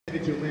The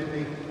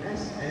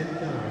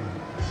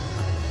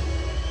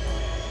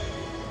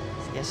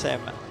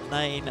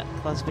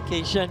SM9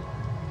 classification.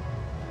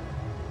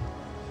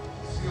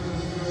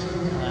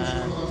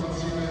 And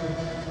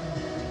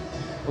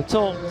we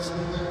talked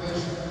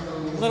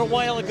a little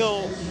while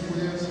ago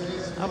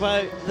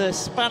about the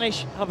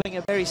Spanish having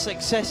a very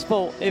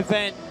successful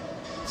event.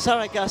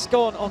 Sarah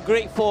Gascon on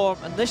great form,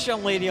 and this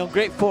young lady on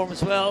great form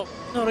as well.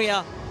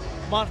 Nuria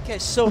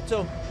Marquez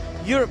Soto,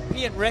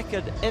 European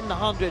record in the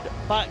 100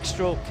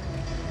 backstroke,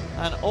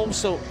 and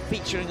also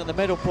featuring on the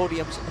medal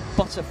podiums in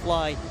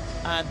butterfly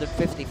and the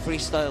 50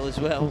 freestyle as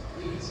well.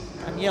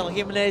 Daniela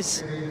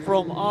Gimenez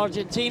from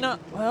Argentina,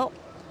 well,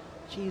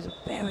 she's a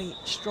very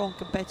strong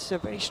competitor,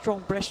 very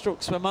strong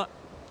breaststroke swimmer.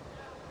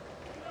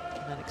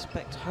 And then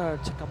expect her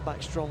to come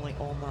back strongly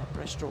on that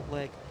breaststroke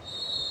leg.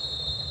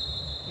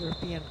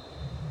 European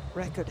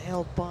record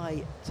held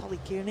by Tully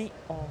Kearney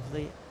of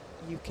the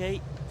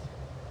UK,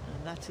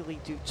 and Natalie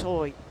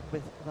Dutoy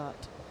with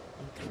that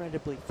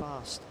incredibly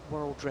fast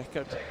world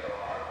record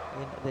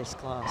in this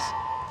class.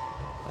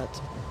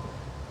 But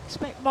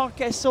expect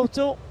Marquez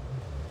Soto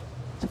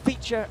to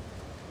feature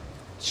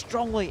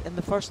strongly in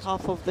the first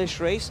half of this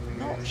race.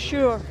 Not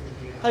sure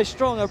how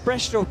strong her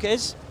breaststroke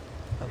is,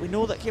 but we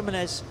know that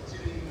Gimenez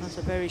has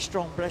a very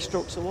strong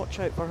breaststroke, so watch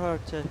out for her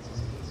to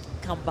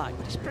come back.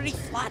 But it's pretty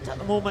flat at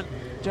the moment,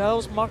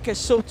 Giles. Marquez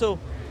Soto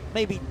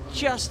maybe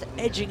just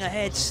edging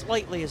ahead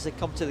slightly as they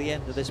come to the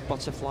end of this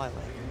butterfly leg.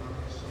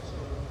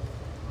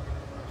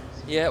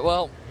 Yeah,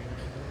 well,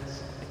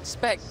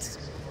 expect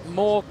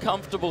more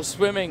comfortable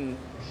swimming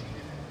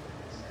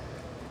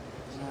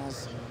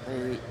as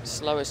the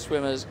slowest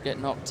swimmers get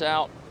knocked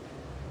out.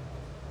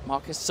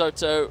 Marquez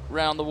Soto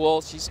round the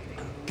wall. She's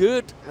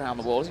good round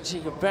the wall. She's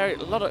very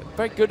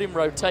good in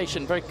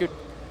rotation, very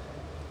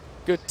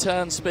good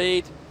turn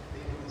speed.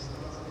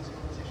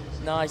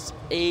 Nice,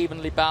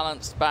 evenly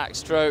balanced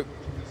backstroke.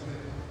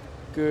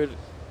 Good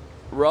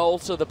roll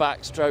to the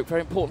backstroke.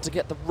 Very important to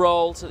get the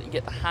roll so that you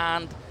get the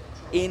hand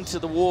into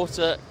the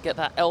water, get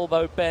that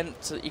elbow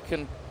bent so that you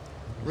can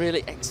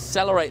really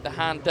accelerate the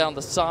hand down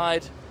the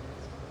side.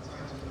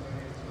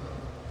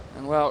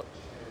 And well,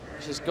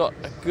 she's got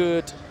a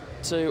good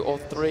 2 or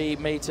 3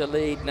 meter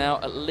lead now,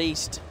 at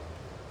least,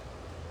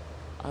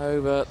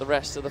 over the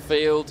rest of the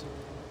field.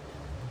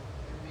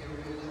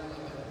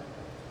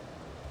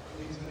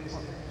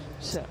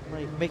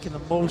 Certainly making the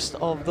most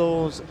of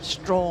those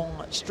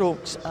strong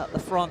strokes at the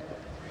front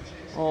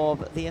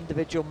of the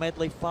individual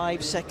medley.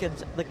 5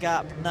 seconds the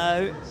gap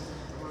now.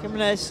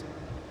 Gimenez,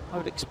 I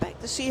would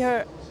expect to see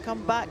her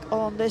come back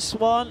on this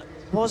one.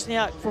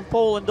 WOZNIAK from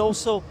Poland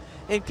also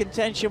in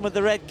contention with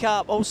the red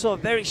cap, also a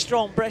very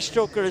strong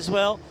breaststroker as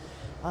well.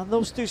 And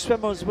those two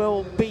swimmers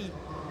will be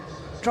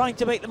trying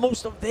to make the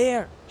most of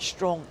their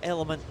strong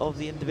element of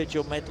the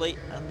individual medley,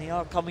 and they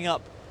are coming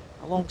up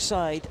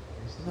alongside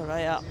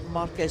Nuria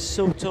Marquez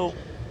Soto.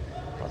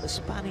 But the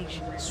Spanish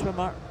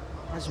swimmer,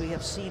 as we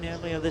have seen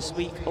earlier this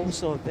week,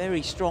 also a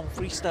very strong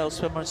freestyle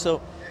swimmer.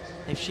 So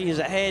if she is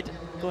ahead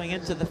going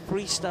into the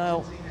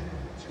freestyle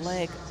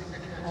leg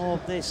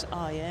of this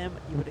IM,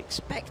 you would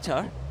expect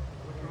her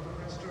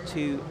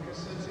to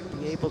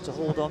be able to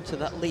hold on to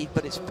that lead,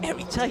 but it's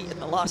very tight in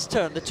the last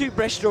turn. The two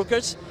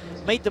breaststrokers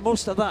made the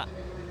most of that.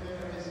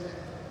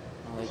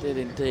 Well, they did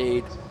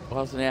indeed.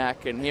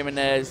 WOZNIAK and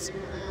Gimenez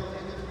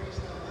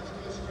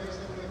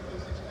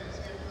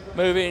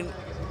moving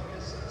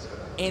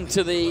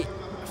into the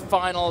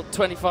final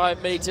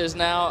 25 meters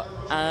now,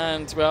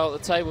 and well, the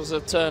tables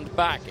have turned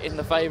back in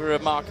the favor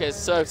of Marquez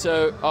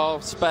Soto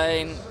of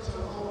Spain.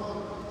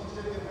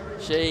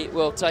 She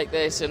will take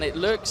this, and it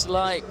looks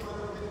like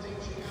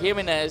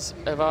Gimenez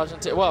of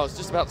Argentina, well, I was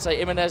just about to say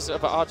Gimenez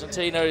of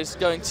Argentina is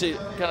going to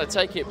kind of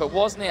take it, but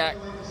WOZNIAK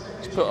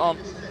has put on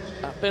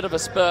a bit of a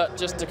spurt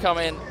just to come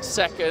in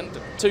second.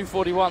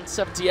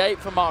 2:41.78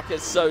 for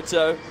Marquez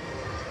Soto.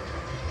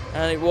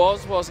 And it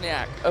was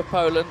WOZNIAK of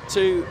Poland,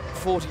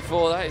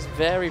 2:44. That is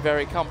very,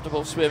 very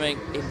comfortable swimming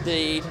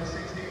indeed.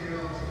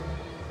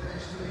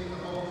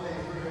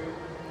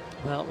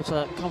 Well, it was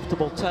a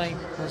comfortable time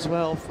as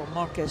well for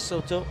Marquez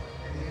Soto.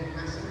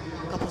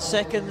 A couple of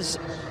seconds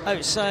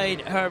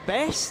outside her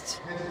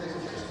best.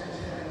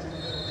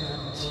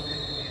 And,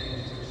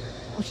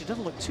 well, she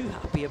doesn't look too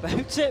happy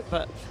about it,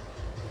 but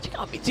she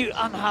can't be too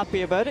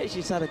unhappy about it.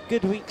 She's had a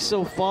good week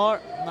so far,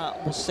 and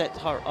that will set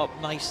her up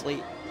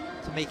nicely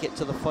to make it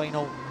to the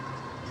final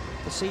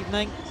this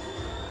evening.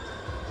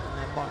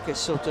 And then Marquez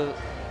Soto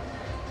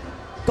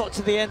got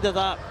to the end of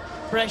that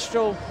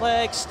breaststroke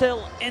leg,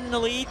 still in the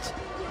lead,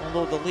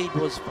 although the lead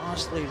was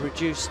vastly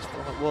reduced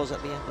from what it was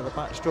at the end of the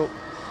backstroke.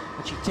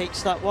 But she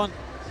takes that one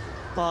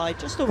by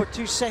just over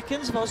 2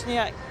 seconds.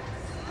 WOZNIAK,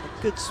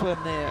 a good swim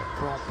there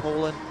from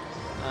Poland,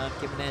 and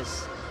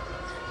Gimenez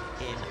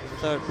in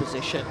third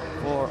position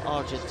for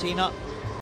Argentina.